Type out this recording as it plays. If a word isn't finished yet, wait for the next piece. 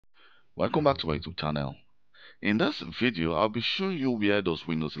Welcome back to my YouTube channel. In this video, I'll be showing you where those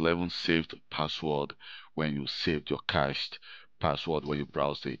Windows 11 saved password when you saved your cached password when you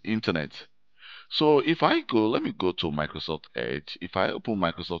browse the internet. So if I go, let me go to Microsoft Edge. If I open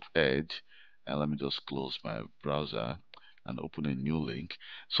Microsoft Edge, and let me just close my browser and open a new link.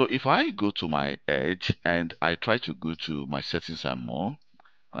 So if I go to my Edge and I try to go to my settings and more,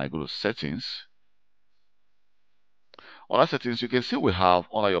 and I go to settings, under settings, you can see we have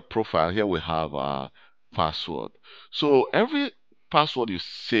under your profile here we have password. So every password you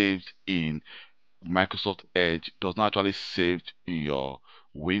saved in Microsoft Edge does not actually saved in your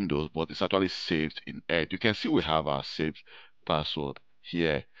Windows, but it's actually saved in Edge. You can see we have our saved password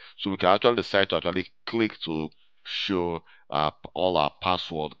here. So we can actually decide to actually click to show all our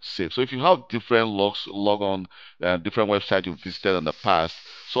password saved. So if you have different log on different websites you visited in the past,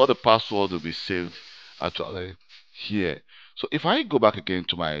 so all the passwords will be saved actually here. So if I go back again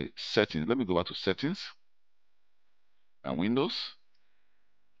to my settings, let me go back to settings and Windows.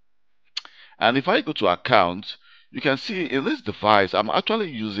 And if I go to account, you can see in this device, I'm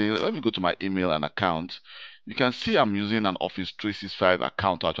actually using, let me go to my email and account. You can see I'm using an Office 365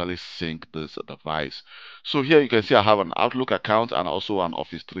 account to actually sync this device. So here you can see I have an Outlook account and also an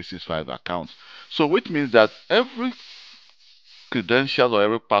Office 365 account. So which means that every credentials or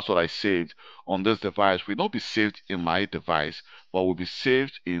every password I saved on this device will not be saved in my device, but will be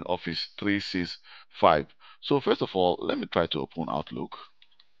saved in Office 365. So first of all, let me try to open Outlook.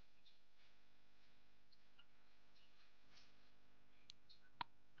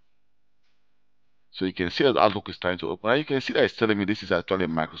 So you can see that Outlook is trying to open. And you can see that it's telling me this is actually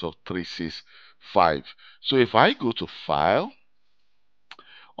Microsoft 365. So if I go to File,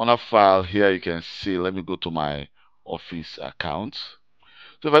 on a file here, you can see, let me go to my Office account.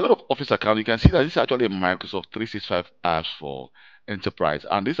 So if I go to Office account, you can see that this is actually a Microsoft 365 apps for enterprise.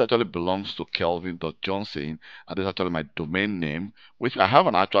 And this actually belongs to Kelvin.Johnson. And this is actually my domain name, which I have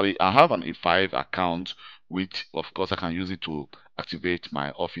an E5 account, which of course I can use it to activate my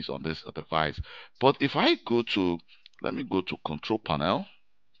Office on this device. But if I go to, let me go to Control Panel.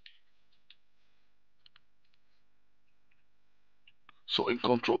 So in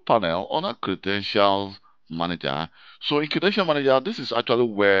Control Panel, under Credentials Manager, so in Credential Manager, this is actually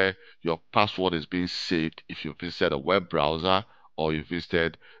where your password is being saved if you visited a web browser or you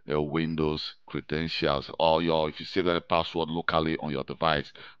visited a Windows credentials or if you saved a password locally on your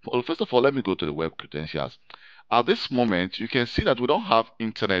device. Well, first of all, let me go to the web credentials. At this moment, you can see that we don't have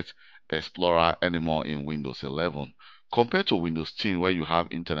Internet Explorer anymore in Windows 11 compared to Windows 10 where you have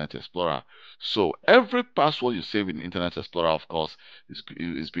Internet Explorer. So every password you save in Internet Explorer, of course,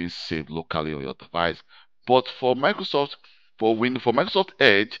 is being saved locally on your device. But for Microsoft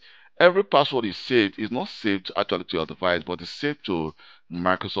Edge, every password is saved is not saved actually to your device, but is saved to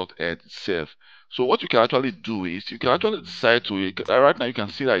Microsoft Edge itself. So what you can actually do is you can actually decide to right now you can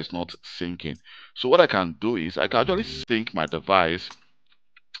see that it's not syncing. So what I can do is I can actually sync my device.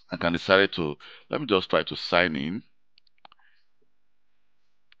 I can decide to let me just try to sign in.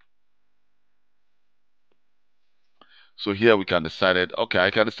 So here we can decide it. Okay,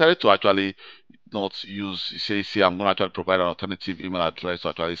 I can decide to actually not use say I'm going to actually provide an alternative email address to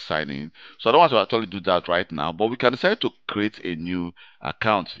actually sign in. So I don't want to actually do that right now, but we can decide to create a new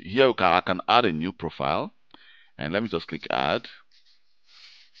account. Here I can add a new profile, and let me just click add.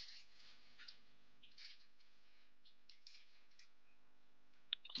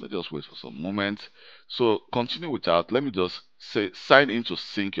 Let's just wait for some moment. So continue without. Let me just say sign in to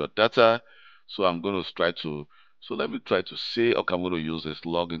sync your data. So I'm going to try to. So let me try to say, okay, I'm going to use this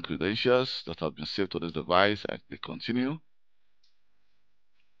login credentials that have been saved to this device. I click continue.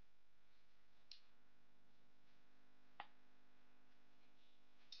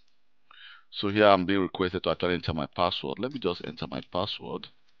 So here I'm being requested to actually enter my password. Let me just enter my password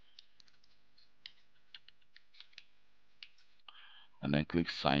and then click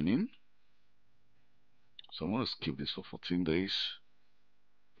sign in. So I'm going to skip this for 14 days.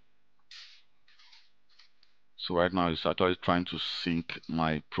 So right now it's actually trying to sync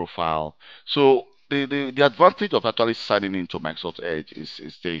my profile. So the advantage of actually signing into Microsoft Edge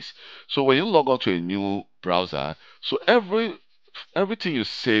is this. So when you log on to a new browser, so everything you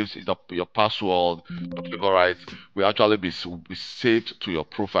saved, your password, your favorite, will actually be saved to your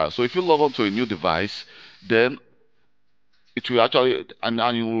profile. So if you log on to a new device, then it will actually and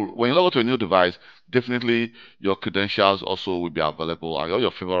when you log on to a new device, definitely your credentials also will be available and all your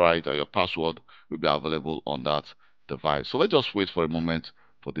favorite or your password will be available on that device. So let's just wait for a moment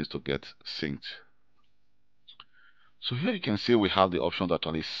for this to get synced. So here you can see we have the option to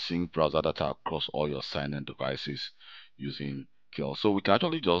actually sync browser data across all your sign-in devices using Okay, so we can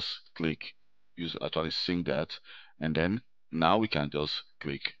actually just click use actually sync that, and then now we can just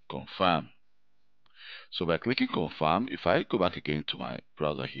click confirm. So by clicking confirm, if I go back again to my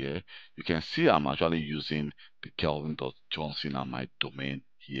browser here, you can see I'm actually using the Kelvin.Johnson and my domain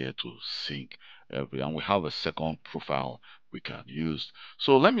here to sync every, and we have a second profile we can use.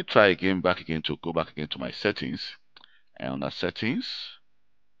 So let me try again, go back again to my settings, and under settings,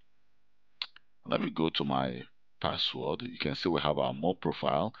 let me go to my password. You can see we have our more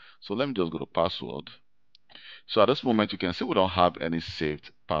profile. So let me just go to password. So at this moment, you can see we don't have any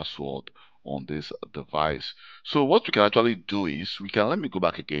saved password on this device. So what we can actually do is let me go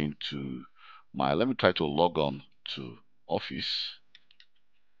back again to let me try to log on to Office.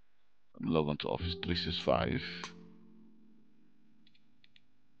 Let me log on to Office 365.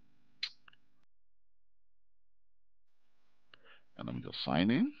 And let me just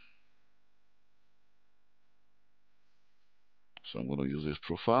sign in. So I'm going to use this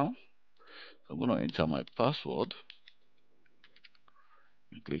profile. So I'm going to enter my password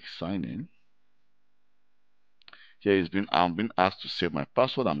and click sign in. Here I'm being asked to save my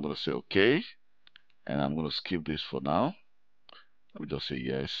password. I'm going to say okay. And I'm going to skip this for now. Let me just say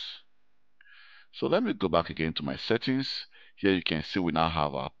yes. So let me go back again to my settings. Here you can see we now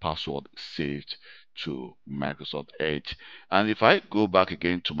have our password saved to Microsoft Edge. And if I go back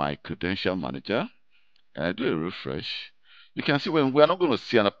again to my credential manager and I do a refresh, you can see when we are not going to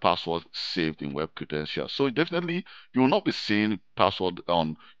see any password saved in web credentials. So definitely you will not be seeing password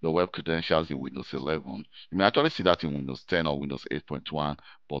on your web credentials in Windows 11. You may actually see that in Windows 10 or Windows 8.1,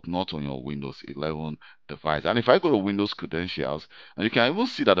 but not on your Windows 11 device. And if I go to Windows credentials, and you can even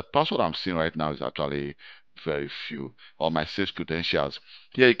see that the password I'm seeing right now is actually very few, or my saved credentials.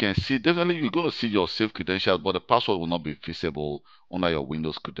 Here you can see definitely you're going to see your saved credentials, but the password will not be visible under your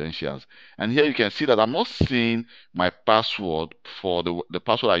Windows credentials. And here you can see that I'm not seeing my password for the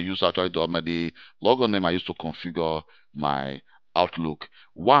password I use to actually do the logon name I used to configure my Outlook.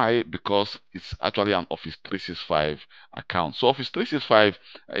 Why? Because it's actually an Office 365 account. So Office 365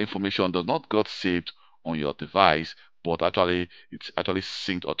 information does not get saved on your device, but actually it's actually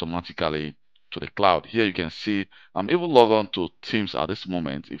synced automatically to the cloud. Here you can see I'm able to log on to Teams at this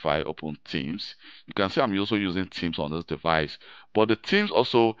moment. If I open Teams, you can see I'm also using Teams on this device. But the Teams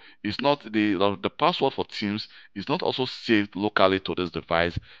also is not the password for Teams is not also saved locally to this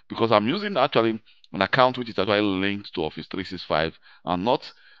device, because I'm using actually an account which is actually linked to Office 365 and not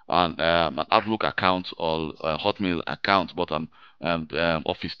an Outlook account or a Hotmail account, but an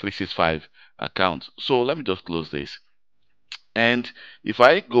Office 365 account. So let me just close this. And if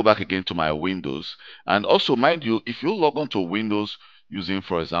I go back again to my Windows, and also mind you, if you log on to Windows using,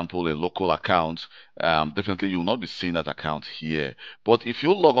 for example, a local account, definitely you will not be seeing that account here. But if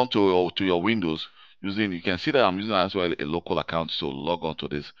you log on to your Windows using, you can see that I'm using as well a local account to log on to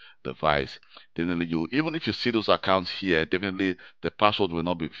this device. Definitely, even if you see those accounts here, definitely the password will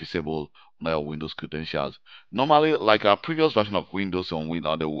not be visible on your Windows credentials. Normally, like our previous version of Windows on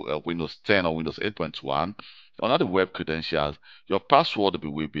Windows 10 or Windows 8.1. Under the web credentials, your password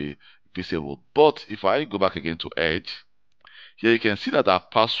will be visible. But if I go back again to Edge, here you can see that our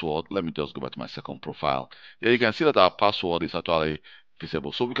password, let me just go back to my second profile. Here you can see that our password is actually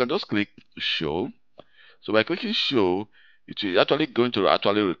visible. So we can just click show. So by clicking show, it is actually going to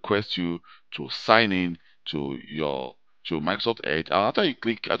actually request you to sign in to your Microsoft Edge. And after you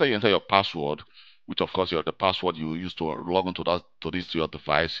enter your password, which of course the password you use to log on to your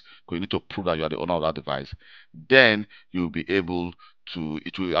device, because you need to prove that you are the owner of that device, then you'll be able to,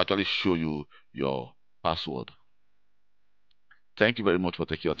 it will actually show you your password. Thank you very much for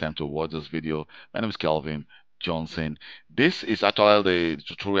taking your time to watch this video. My name is Kelvin Johnson. This is actually the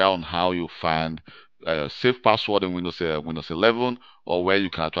tutorial on how you find a safe password in Windows 11, or where you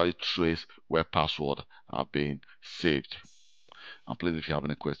can actually trace where password are being saved. And please, if you have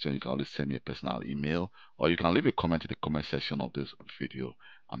any question, you can always send me a personal email, or you can leave a comment in the comment section of this video,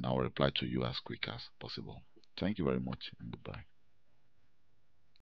 and I will reply to you as quick as possible. Thank you very much, and goodbye.